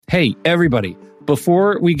Hey, everybody.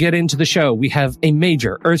 Before we get into the show, we have a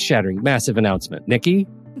major, earth-shattering, massive announcement. Nikki?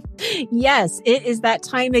 Yes, it is that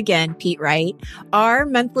time again, Pete Wright. Our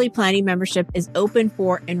monthly planning membership is open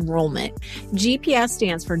for enrollment. GPS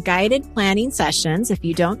stands for Guided Planning Sessions, if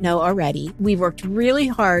you don't know already. We've worked really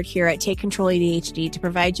hard here at Take Control ADHD to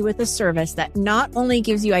provide you with a service that not only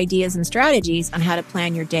gives you ideas and strategies on how to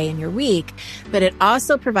plan your day and your week, but it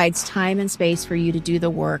also provides time and space for you to do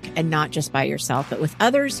the work, and not just by yourself, but with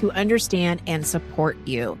others who understand and support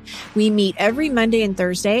you. We meet every Monday and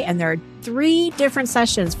Thursday, and there are 3 different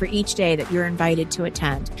sessions for each day that you're invited to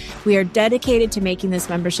attend. We are dedicated to making this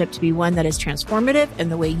membership to be one that is transformative in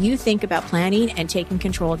the way you think about planning and taking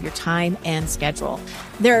control of your time and schedule.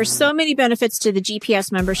 There are so many benefits to the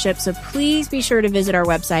GPS membership, so please be sure to visit our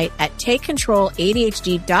website at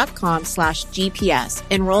takecontroladhd.com/GPS.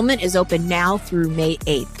 Enrollment is open now through May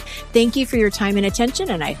 8th. Thank you for your time and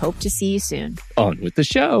attention, and I hope to see you soon. On with the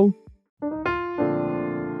show.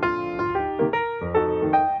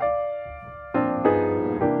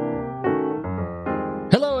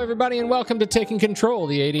 Everybody, and welcome to Taking Control,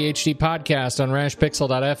 the ADHD podcast on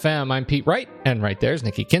rashpixel.fm. I'm Pete Wright, and right there's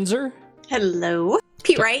Nikki Kinzer. Hello,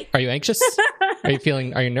 Pete Wright. Are you anxious? Are you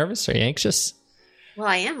nervous? Are you anxious? Well,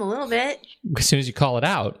 I am a little bit. As soon as you call it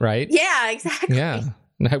out, right? Yeah, exactly. Yeah,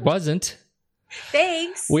 I wasn't.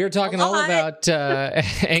 Thanks. We are talking all about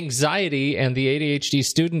anxiety and the ADHD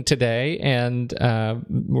student today, and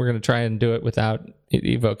we're going to try and do it without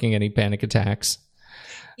evoking any panic attacks.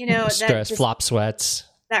 You know, stress, flop sweats.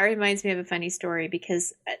 That reminds me of a funny story,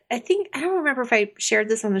 because I don't remember if I shared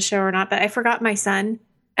this on the show or not, but I forgot my son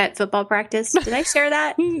at football practice. Did I share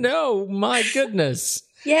that? No, my goodness.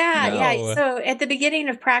 Yeah. So at the beginning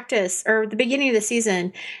of practice, or the beginning of the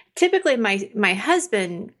season, typically my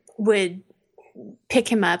husband would pick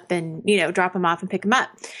him up and, drop him off and pick him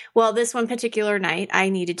up. Well, this one particular night, I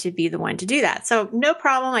needed to be the one to do that. So no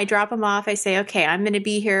problem. I drop him off. I say, okay, I'm going to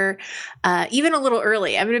be here even a little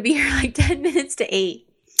early. I'm going to be here like 10 minutes to 8.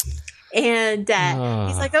 And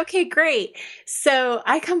he's like, okay, great. So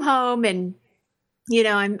I come home and,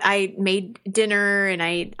 I made dinner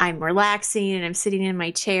and I'm relaxing and I'm sitting in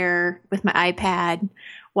my chair with my iPad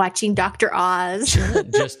watching Dr. Oz.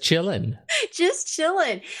 Just chilling. Just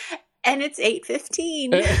chilling. And it's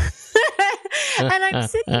 8:15. And I'm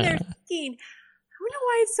sitting there thinking, I wonder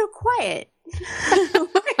why it's so quiet.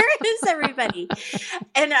 Where is everybody?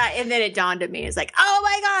 And then it dawned on me. It's like, oh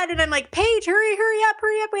my God. And I'm like, Paige, hurry up.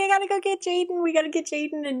 We got to go get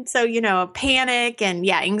Jaden. And so, panic and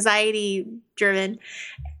anxiety driven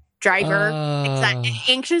driver,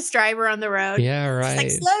 anxious driver on the road. Yeah, right. It's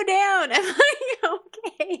like, slow down. I'm like,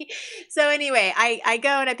 okay. So anyway, I go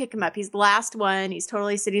and I pick him up. He's the last one. He's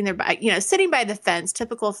totally sitting there sitting by the fence,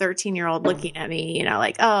 typical 13-year-old looking at me,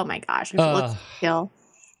 like, oh my gosh, it looks kill.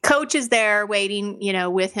 Coach is there waiting,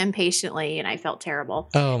 with him patiently, and I felt terrible.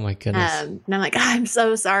 Oh my goodness. And I'm like, I'm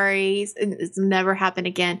so sorry. It's never happened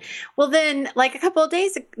again. Well, then like a couple of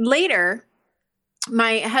days later,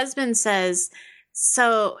 my husband says,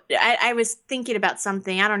 so I was thinking about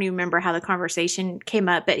something. I don't even remember how the conversation came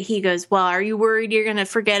up, but he goes, well, are you worried you're going to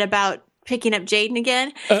forget about picking up Jaden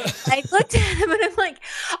again? I looked at him and I'm like,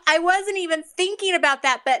 I wasn't even thinking about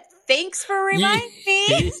that, but thanks for reminding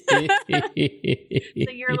me. So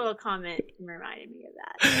your little comment reminded me of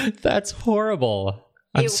that. That's horrible.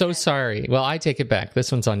 I'm so sorry. Well, I take it back.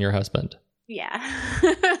 This one's on your husband. Yeah.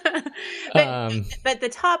 But the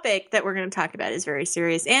topic that we're going to talk about is very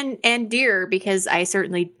serious and dear, because I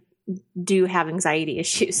certainly do have anxiety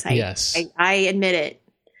issues. Yes. I admit it.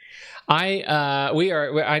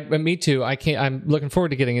 Me too. I'm looking forward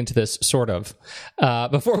to getting into this, sort of.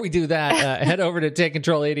 Before we do that, head over to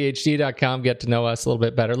takecontroladhd.com, get to know us a little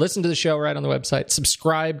bit better. Listen to the show right on the website,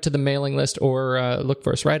 subscribe to the mailing list, or look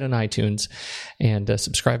for us right on iTunes and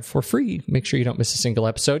subscribe for free. Make sure you don't miss a single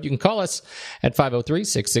episode. You can call us at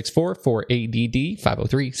 503-664-4ADD,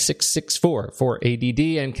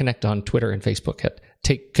 503-664-4ADD, and connect on Twitter and Facebook at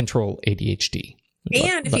Take Control ADHD.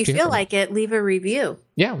 And if you feel like it, leave a review.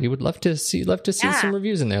 Yeah, we would love to see some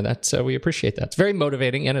reviews in there. That's we appreciate that. It's very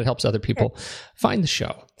motivating, and it helps other people find the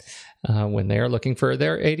show when they are looking for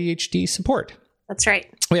their ADHD support. That's right.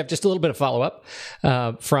 We have just a little bit of follow-up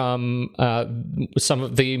from some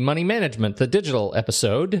of the money management, the digital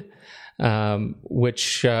episode,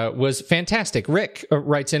 which was fantastic. Rick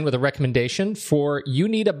writes in with a recommendation for You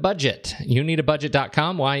Need a Budget.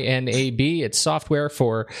 YouNeedABudget.com, YNAB. It's software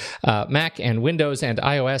for Mac and Windows and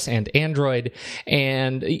iOS and Android.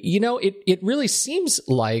 And, it really seems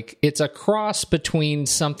like it's a cross between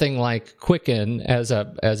something like Quicken as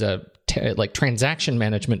a like transaction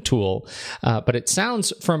management tool. But it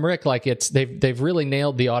sounds from Rick like they've really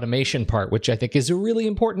nailed the automation part, which I think is a really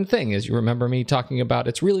important thing. As you remember me talking about,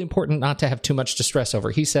 it's really important not to have too much to stress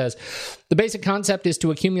over. He says the basic concept is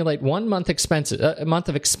to accumulate 1 month a month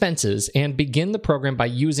of expenses and begin the program by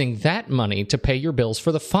using that money to pay your bills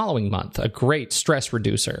for the following month. A great stress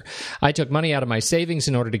reducer. I took money out of my savings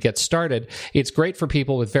in order to get started. It's great for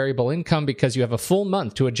people with variable income because you have a full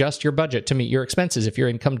month to adjust your budget to meet your expenses if your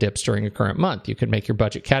income dips during a current month. You can make your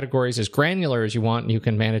budget categories as granular as you want, and you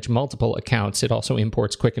can manage multiple accounts. It also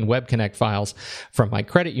imports Quicken Web Connect files from my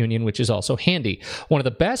credit union, which is also handy. One of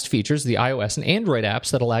the best features is the iOS and Android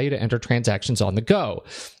apps that allow you to enter transactions on the go,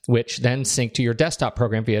 which then sync to your desktop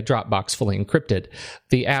program via Dropbox, fully encrypted.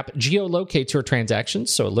 The app geolocates your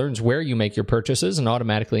transactions, so it learns where you make your purchases and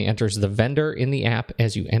automatically enters the vendor in the app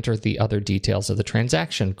as you enter the other details of the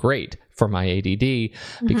transaction. Great for my ADD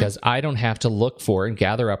because I don't have to look for and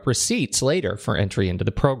gather up receipts later for entry into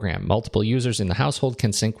the program. Multiple users in the household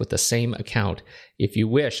can sync with the same account if you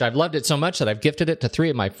wish. I've loved it so much that I've gifted it to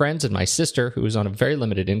 3 of my friends and my sister, who is on a very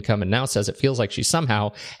limited income and now says it feels like she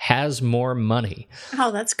somehow has more money.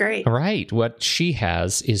 Oh, that's great. Right. What she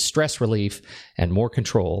has is stress relief and more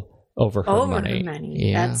control over her money.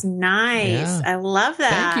 Yeah. That's nice. Yeah. I love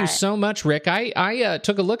that. Thank you so much, Rick. I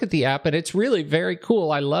took a look at the app and it's really very cool.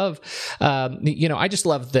 I love, I just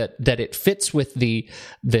love that it fits with the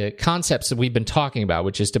concepts that we've been talking about,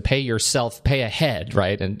 which is to pay ahead,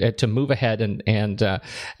 right? And to move ahead and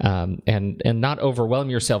not overwhelm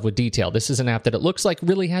yourself with detail. This is an app that it looks like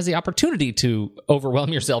really has the opportunity to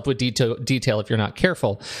overwhelm yourself with detail if you're not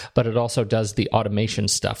careful, but it also does the automation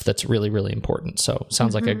stuff that's really, really important. So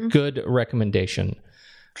sounds like a good recommendation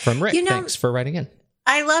from Rick. Thanks for writing in.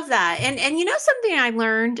 I love that. And something I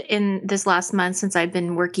learned in this last month since I've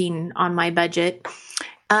been working on my budget,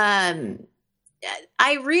 I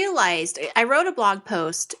realized I wrote a blog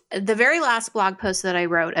post. The very last blog post that I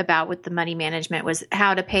wrote about with the money management was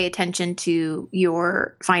how to pay attention to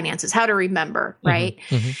your finances, how to remember, right?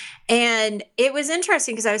 And it was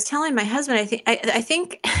interesting because I was telling my husband, I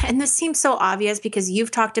think, and this seems so obvious because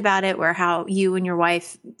you've talked about it, where how you and your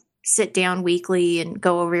wife sit down weekly and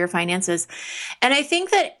go over your finances. And I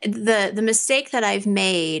think that the mistake that I've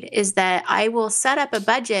made is that I will set up a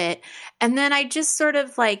budget and then I just sort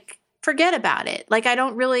of like forget about it. Like I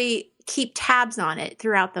don't really keep tabs on it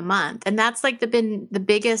throughout the month. And that's like been the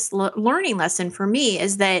biggest learning lesson for me,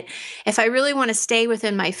 is that if I really want to stay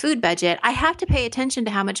within my food budget, I have to pay attention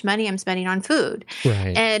to how much money I'm spending on food.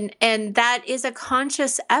 Right. And that is a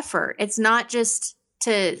conscious effort. It's not just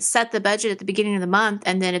to set the budget at the beginning of the month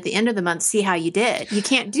and then at the end of the month see how you did. You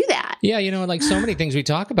can't do that. Yeah, like so many things we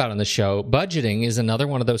talk about on the show, budgeting is another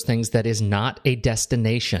one of those things that is not a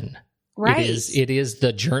destination. Right. It is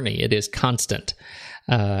the journey. It is constant.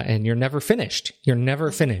 And you're never finished. You're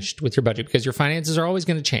never finished with your budget because your finances are always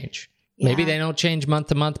going to change. Yeah. Maybe they don't change month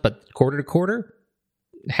to month, but quarter to quarter,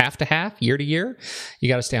 half to half, year to year, you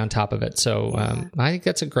got to stay on top of it. So I think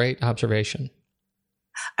that's a great observation.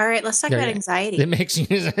 All right, let's talk about anxiety. It makes you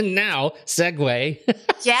now segue.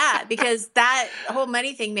 Yeah, because that whole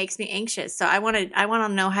money thing makes me anxious. So I want to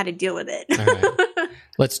know how to deal with it. All right.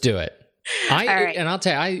 Let's do it. And I'll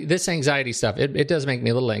tell you, this anxiety stuff, it does make me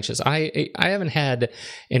a little anxious. I haven't had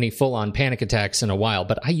any full-on panic attacks in a while,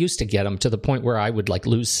 but I used to get them to the point where I would like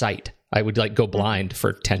lose sight. I would like go blind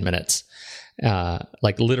for 10 minutes.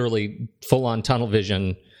 Like literally full-on tunnel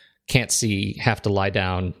vision, can't see, have to lie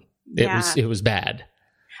down. It was bad.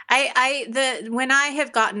 When I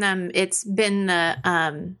have gotten them, it's been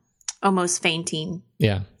the almost fainting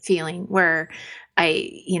feeling where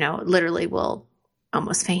I, literally will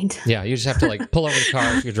almost faint. Yeah, you just have to like pull over the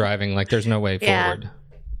car if you're driving. Like there's no way forward.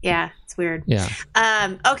 Yeah, it's weird. Yeah.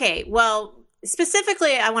 Okay, well,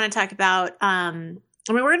 specifically, I want to talk about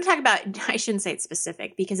we're going to talk about, I shouldn't say it's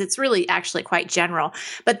specific because it's really actually quite general.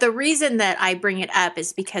 But the reason that I bring it up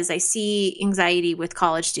is because I see anxiety with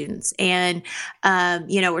college students. And,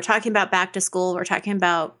 we're talking about back to school. We're talking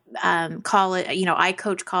about college. I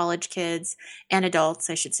coach college kids and adults.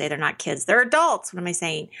 I should say they're not kids. They're adults. What am I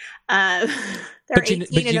saying? They're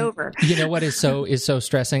 18 and over. You know what is so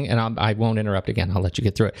stressing? And I won't interrupt again. I'll let you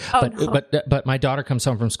get through it. But my daughter comes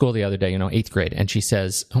home from school the other day, 8th grade, and she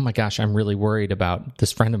says, "Oh my gosh, I'm really worried about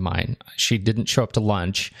this friend of mine. She didn't show up to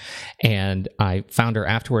lunch, and I found her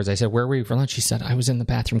afterwards. I said, 'Where were you for lunch?' She said, 'I was in the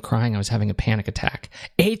bathroom crying. I was having a panic attack.'"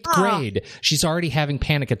 8th grade. She's already having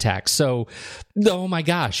panic attacks. So, oh my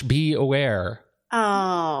gosh, be aware.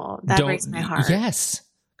 Oh, that breaks my heart. Yes.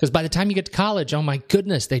 Because by the time you get to college, oh my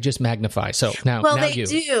goodness, they just magnify. So now they you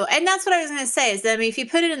do. And that's what I was going to say is that, I mean, if you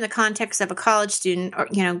put it in the context of a college student or,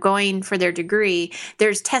 going for their degree,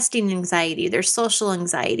 there's testing anxiety, there's social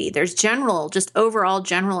anxiety, there's just overall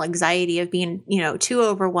general anxiety of being, too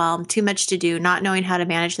overwhelmed, too much to do, not knowing how to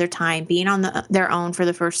manage their time, being on their own for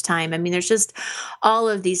the first time. I mean, there's just all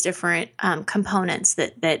of these different components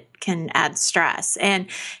that can add stress. And,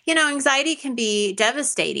 anxiety can be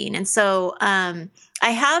devastating. And so, I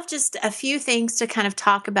have just a few things to kind of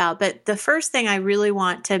talk about, but the first thing I really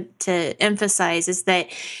want to emphasize is that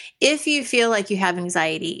if you feel like you have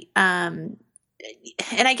anxiety,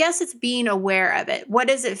 and I guess it's being aware of it. What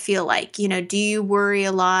does it feel like? Do you worry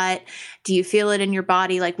a lot? Do you feel it in your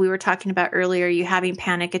body? Like we were talking about earlier, you having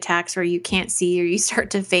panic attacks where you can't see or you start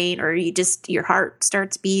to faint or your heart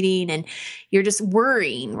starts beating and you're just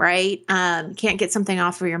worrying, right? Can't get something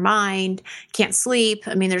off of your mind, can't sleep.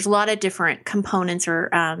 I mean, there's a lot of different components or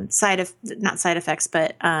not side effects,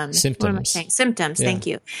 but symptoms. What am I saying? Symptoms. Yeah. Thank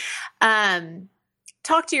you.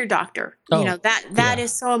 Talk to your doctor. That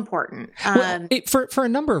is so important. For a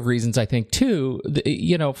number of reasons, I think too.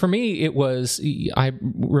 For me, it was. I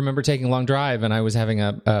remember taking a long drive, and I was having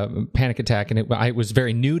a panic attack, and it was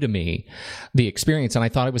very new to me, the experience, and I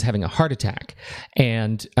thought I was having a heart attack,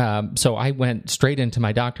 and so I went straight into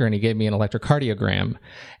my doctor, and he gave me an electrocardiogram,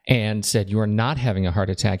 and said, "You are not having a heart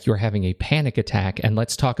attack. You are having a panic attack, and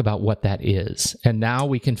let's talk about what that is." And now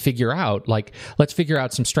we can figure out, let's figure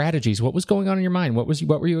out some strategies. What was going on in your mind? What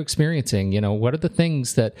were you experiencing? What are the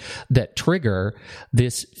things that trigger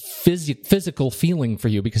this physical feeling for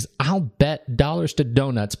you? Because I'll bet dollars to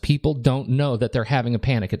donuts people don't know that they're having a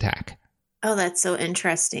panic attack. Oh, that's so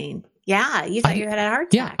interesting. Yeah, you thought you had a heart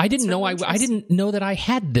attack. Yeah, I didn't know. I didn't know that I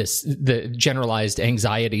had the generalized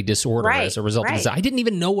anxiety disorder as a result of this. I didn't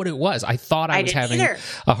even know what it was. I thought I was having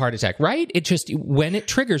a heart attack. Right? It just when it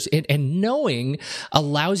triggers it, and knowing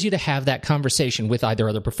allows you to have that conversation with either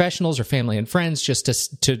other professionals or family and friends, just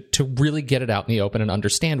to really get it out in the open and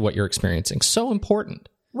understand what you're experiencing. So important.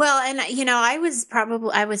 Well, and I was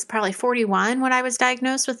probably 41 when I was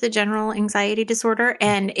diagnosed with the general anxiety disorder,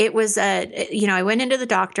 and it was I went into the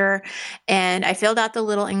doctor and I filled out the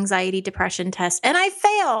little anxiety depression test, and I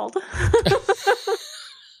failed.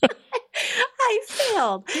 I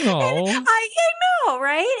failed. Oh. I know,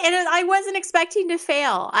 right? And I wasn't expecting to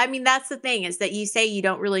fail. I mean, that's the thing, is that you say you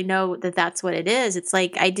don't really know that that's what it is. It's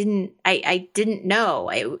like I didn't know.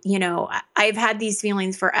 I've had these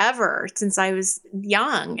feelings forever since I was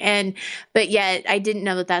young, but yet I didn't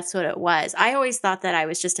know that that's what it was. I always thought that I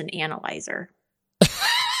was just an analyzer.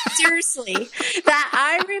 Seriously, that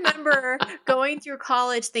I remember going through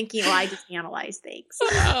college thinking, well, I just analyze things.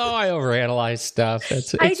 Oh, I overanalyze stuff.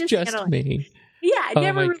 It's just me. Yeah, I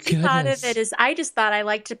never really thought of it as, I just thought I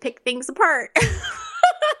liked to pick things apart.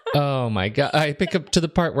 Oh my God. I pick up to the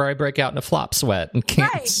part where I break out in a flop sweat and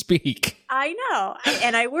can't speak. I know.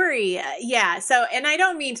 And I worry. Yeah. So, and I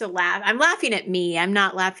don't mean to laugh. I'm laughing at me. I'm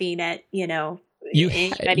not laughing at,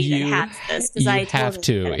 anybody that has this, because I have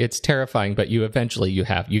to. It's terrifying, but you get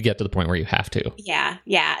to the point where you have to.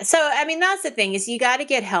 Yeah. So, I mean, that's the thing, is you got to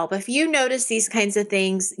get help. If you notice these kinds of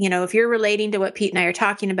things, if you're relating to what Pete and I are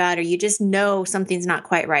talking about, or you just know something's not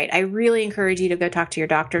quite right, I really encourage you to go talk to your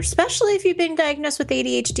doctor, especially if you've been diagnosed with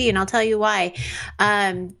ADHD. And I'll tell you why.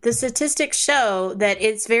 The statistics show that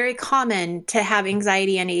it's very common to have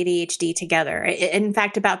anxiety and ADHD together. In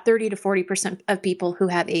fact, about 30 to 40% of people who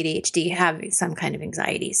have ADHD have some kind of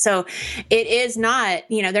anxiety. So it is not,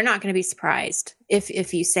 they're not going to be surprised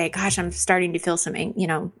if you say, gosh, I'm starting to feel some,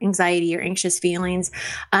 anxiety or anxious feelings.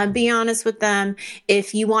 Be honest with them.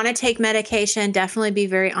 If you want to take medication, definitely be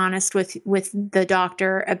very honest with the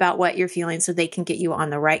doctor about what you're feeling, so they can get you on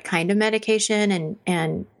the right kind of medication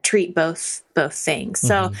and treat both things. Mm-hmm.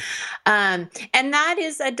 So, and that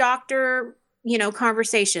is a doctor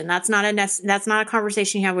conversation. That's not a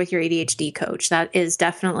conversation you have with your ADHD coach. That is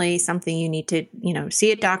definitely something you need to,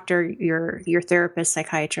 see a doctor, your therapist,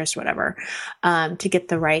 psychiatrist, whatever, to get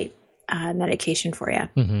the right medication for you.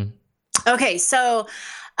 Mm-hmm. Okay. So,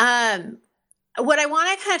 what I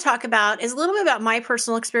want to kind of talk about is a little bit about my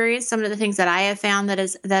personal experience, some of the things that I have found that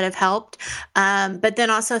have helped, but then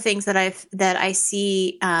also things that I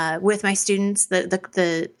see with my students,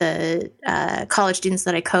 the college students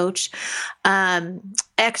that I coach.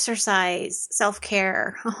 Exercise,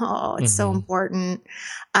 self-care. Oh, it's so important,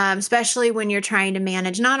 especially when you're trying to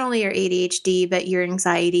manage not only your ADHD, but your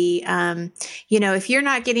anxiety. If you're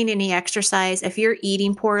not getting any exercise, if you're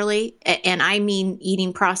eating poorly, and I mean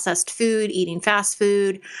eating processed food, eating fast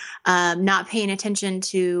food, not paying attention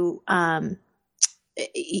to,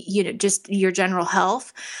 just your general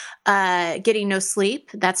health, getting no sleep.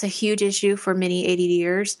 That's a huge issue for many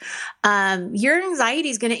ADDers. Your anxiety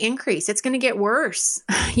is going to increase. It's going to get worse,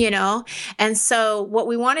 And so what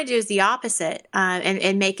we want to do is the opposite,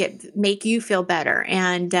 and make you feel better.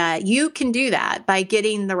 And you can do that by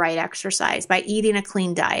getting the right exercise, by eating a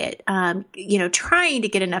clean diet, trying to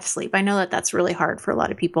get enough sleep. I know that that's really hard for a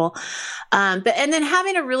lot of people. And then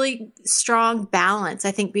having a really strong balance,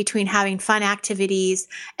 I think, between having fun activities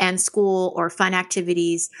and school, or fun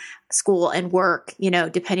activities, school and work,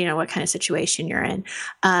 depending on what kind of situation you're in.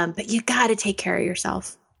 But you got to take care of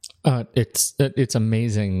yourself. It's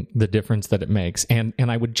amazing the difference that it makes. And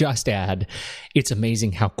I would just add, it's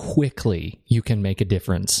amazing how quickly you can make a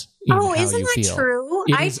difference in how isn't you that feel. True?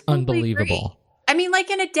 It is unbelievable. Agree. I mean, like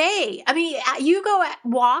in a day, you go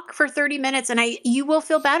walk for 30 minutes and you will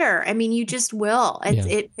feel better. You just will.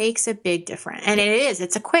 It makes a big difference. And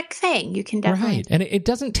it's a quick thing. You can definitely. Right. And it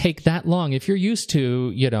doesn't take that long. If you're used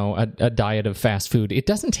to, a diet of fast food, it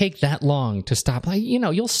doesn't take that long to stop.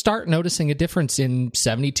 You'll start noticing a difference in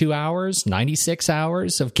 72 hours, 96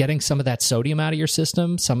 hours of getting some of that sodium out of your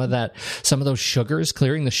system, some of those sugars,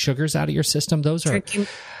 clearing the sugars out of your system. Those are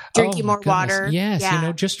drinking more water. Yes,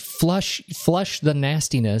 just flush the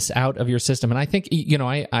nastiness out of your system. And I think,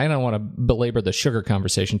 I don't want to belabor the sugar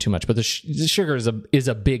conversation too much, but the sugar is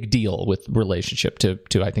a big deal with relationship to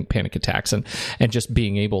I think panic attacks and just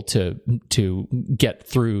being able to get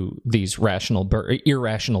through these irrational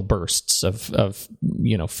bursts of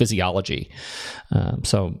physiology.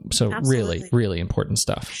 So really, really important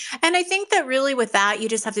stuff. And I think that really with that, you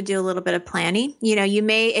just have to do a little bit of planning. You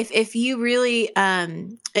may, if you really,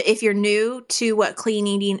 if you're new to what clean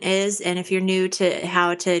eating is, and if you're new to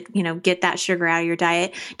how to, get that sugar out of your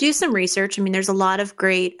diet, do some research. There's a lot of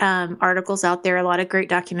great articles out there, a lot of great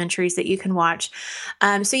documentaries that you can watch.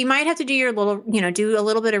 So you might have to do do a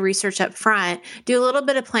little bit of research up front, do a little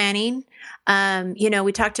bit of planning.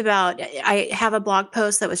 We talked about, I have a blog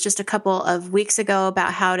post that was just a couple of weeks ago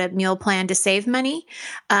about how to meal plan to save money.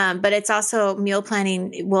 But it's also, meal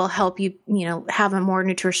planning will help you, have a more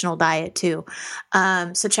nutritional diet too.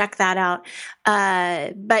 So check that out.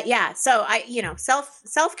 But yeah, so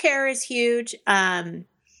self-care is huge.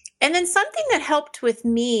 And then something that helped with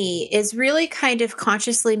me is really kind of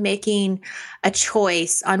consciously making a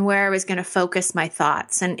choice on where I was going to focus my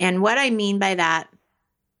thoughts. And what I mean by that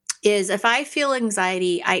is, if I feel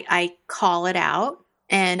anxiety, I call it out,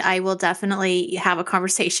 and I will definitely have a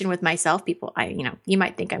conversation with myself. People, you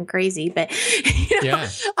might think I'm crazy, but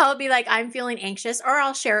I'll be like, I'm feeling anxious, or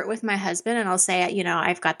I'll share it with my husband and I'll say,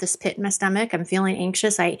 I've got this pit in my stomach. I'm feeling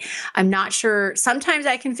anxious. I'm not sure. Sometimes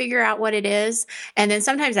I can figure out what it is. And then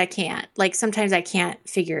sometimes I can't. Sometimes I can't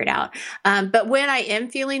figure it out. But when I am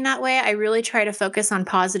feeling that way, I really try to focus on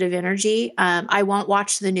positive energy. I won't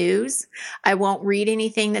watch the news. I won't read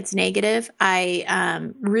anything that's negative.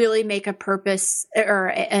 I really make a purpose or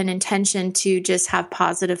an intention to just have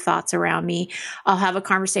positive thoughts around me. I'll have a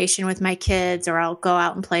conversation with my kids, or I'll go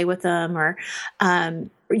out and play with them, or,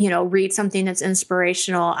 read something that's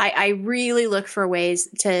inspirational. I really look for ways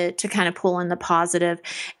to kind of pull in the positive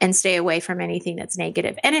and stay away from anything that's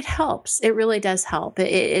negative. And it helps. It really does help.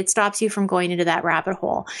 It stops you from going into that rabbit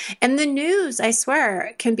hole. And the news, I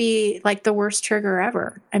swear, can be like the worst trigger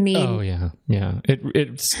ever. Oh yeah.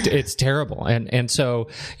 It's terrible. And so,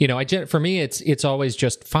 for me, it's always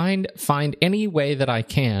just find any way that I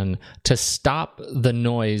can to stop the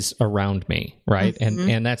noise around me. Right. Mm-hmm.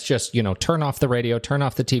 And that's just, turn off the radio, turn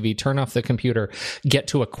off the TV, turn off the computer, get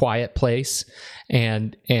to a quiet place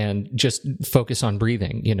and just focus on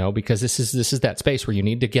breathing, because this is that space where you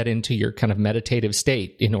need to get into your kind of meditative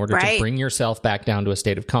state in order to bring yourself back down to a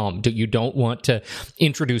state of calm. You don't want to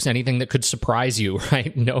introduce anything that could surprise you,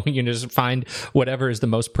 right? No, you just find whatever is the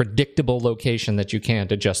most predictable location that you can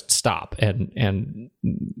to just stop and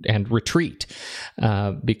retreat,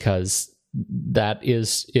 because that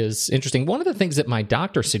is interesting. One of the things that my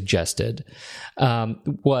doctor suggested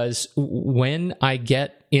was, when I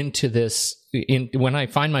get into this, when I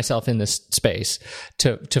find myself in this space,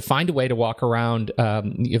 to find a way to walk around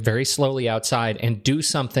very slowly outside and do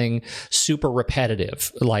something super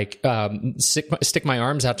repetitive, like stick my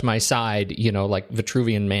arms out to my side, like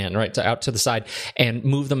Vitruvian Man, right, out to the side, and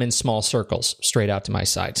move them in small circles straight out to my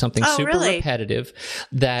side. Something super repetitive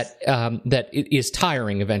that is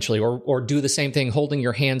tiring eventually, or do the same thing, holding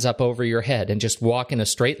your hands up over your head and just walk in a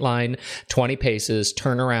straight line 20 paces,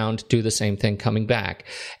 turn around, do the same thing, coming back,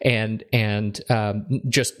 and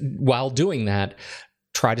just while doing that,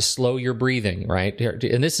 try to slow your breathing, right?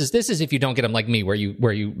 And this is if you don't get them like me, where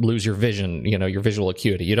you lose your vision, your visual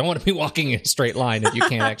acuity. You don't want to be walking in a straight line if you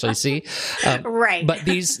can't actually see. Right. But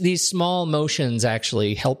these small motions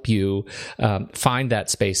actually help you find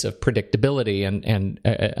that space of predictability, and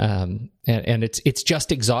it's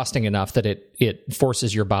just exhausting enough that it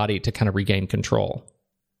forces your body to kind of regain control.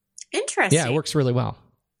 Interesting. Yeah, it works really well.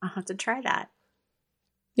 I'll have to try that.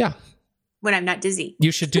 Yeah. When I'm not dizzy.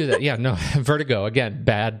 You should do that. Yeah, no, vertigo, again,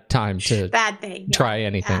 bad time to try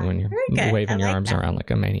anything when you're waving your arms around like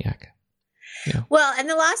a maniac. Yeah. Well, and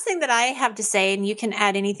the last thing that I have to say, and you can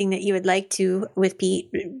add anything that you would like to with Pete.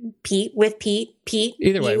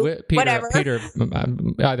 Either way, Peter,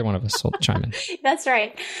 either one of us will chime in. That's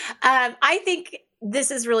right. I think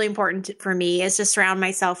this is really important for me, is to surround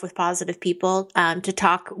myself with positive people, to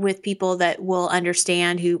talk with people that will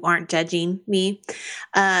understand, who aren't judging me.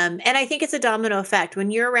 And I think it's a domino effect.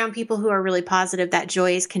 When you're around people who are really positive, that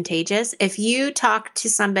joy is contagious. If you talk to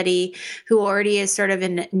somebody who already is sort of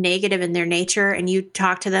negative in their nature, and you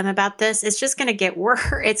talk to them about this, it's just going to get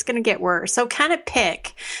worse. It's going to get worse. So kind of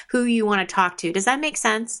pick who you want to talk to. Does that make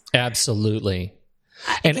sense? Absolutely.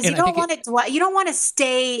 Because you don't want to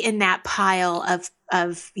stay in that pile of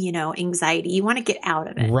anxiety. You want to get out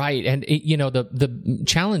of it. Right. And the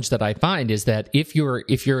challenge that I find is that if you're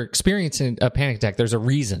experiencing a panic attack, there's a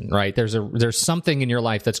reason, right? There's something in your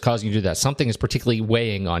life that's causing you to do that. Something is particularly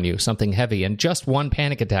weighing on you, something heavy. And just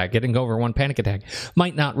getting over one panic attack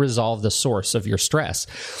might not resolve the source of your stress.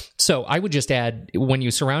 So I would just add, when you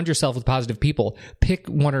surround yourself with positive people, pick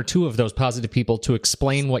one or two of those positive people to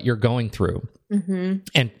explain what you're going through.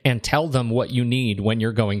 Mm-hmm. And tell them what you need when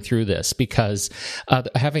you're going through this, because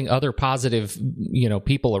having other positive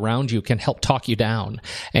people around you can help talk you down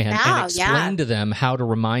and explain to them how to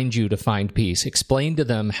remind you to find peace. Explain to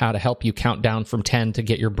them how to help you count down from 10 to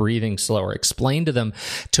get your breathing slower. Explain to them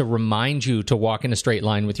to remind you to walk in a straight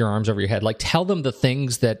line with your arms over your head. Like, tell them the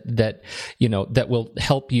things that will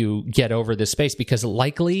help you get over this space, because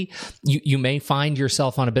likely you may find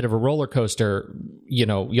yourself on a bit of a roller coaster.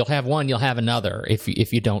 You'll have one, you'll have another,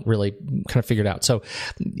 if you don't really kind of figure it out. So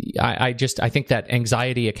I think that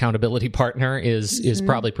anxiety accountability partner is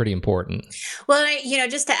probably pretty important. Well,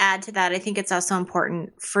 just to add to that, I think it's also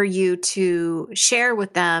important for you to share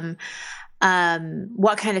with them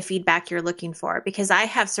what kind of feedback you're looking for, because I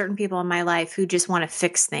have certain people in my life who just want to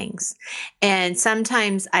fix things. And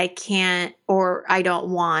sometimes I can't, or I don't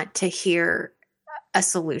want to hear a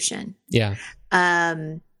solution. Yeah.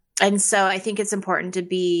 And so I think it's important to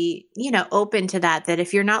be, open to that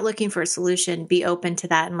if you're not looking for a solution, be open to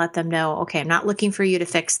that and let them know, okay, I'm not looking for you to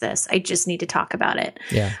fix this. I just need to talk about it.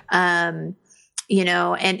 Yeah. And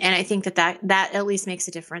I think that at least makes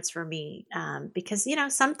a difference for me. Because,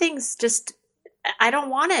 some things just, I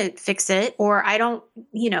don't want to fix it, or I don't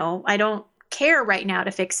care right now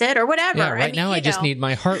to fix it, or whatever. Yeah, now I just need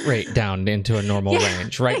my heart rate down into a normal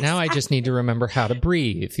range. Right now I just need to remember how to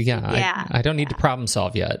breathe. Yeah. I don't need to problem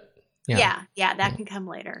solve yet. Yeah. That can come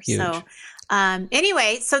later. Huge. So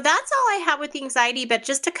anyway, so that's all I have with anxiety, but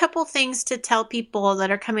just a couple things to tell people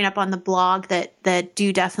that are coming up on the blog that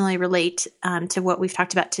do definitely relate to what we've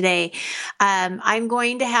talked about today. I'm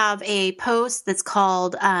going to have a post that's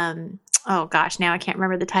called, oh gosh, now I can't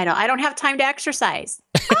remember the title. I don't have time to exercise.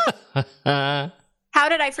 How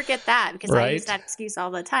did I forget that? Because I use that excuse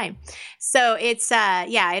all the time. So it's,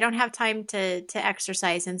 I don't have time to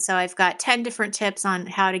exercise. And so I've got 10 different tips on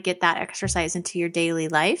how to get that exercise into your daily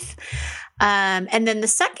life. And then the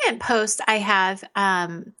second post I have,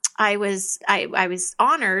 I was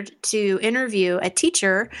honored to interview a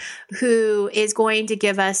teacher who is going to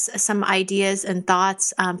give us some ideas and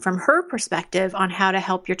thoughts from her perspective on how to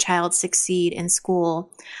help your child succeed in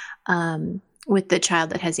school. With the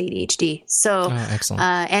child that has ADHD. So, excellent.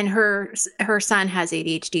 And her son has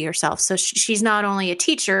ADHD herself. So she's not only a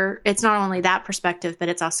teacher, it's not only that perspective, but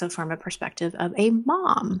it's also from a perspective of a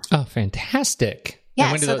mom. Oh, fantastic. Yeah,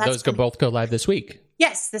 and when do those both go live this week?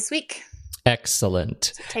 Yes, this week.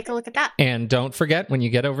 Excellent. So take a look at that. And don't forget, when you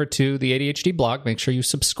get over to the ADHD blog, make sure you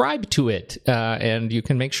subscribe to it. And you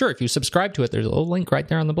can make sure, if you subscribe to it, there's a little link right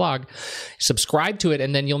there on the blog. Subscribe to it,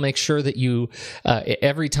 and then you'll make sure that you,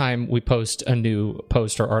 every time we post a new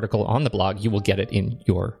post or article on the blog, you will get it in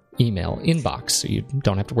your email inbox. So you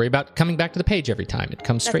don't have to worry about coming back to the page every time. It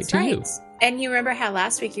comes straight to you. And you remember how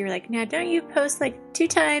last week you were like, now don't you post like 2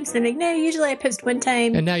 times? And I'm like, no, usually I post 1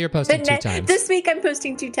 time. And now you're posting 2 times. This week I'm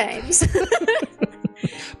posting 2 times.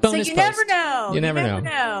 Bonus so you post. never know. You never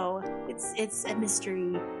know. It's a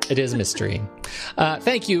mystery. It is a mystery.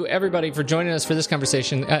 Thank you, everybody, for joining us for this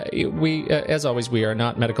conversation. We, as always, we are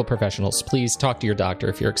not medical professionals. Please talk to your doctor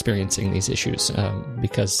if you're experiencing these issues,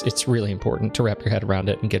 because it's really important to wrap your head around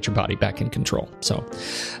it and get your body back in control. So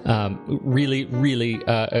really, really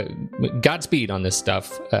Godspeed on this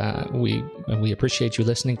stuff. We appreciate you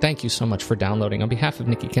listening. Thank you so much for downloading. On behalf of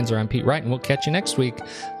Nikki Kinzer, I'm Pete Wright, and we'll catch you next week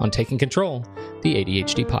on Taking Control, the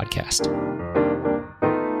ADHD podcast.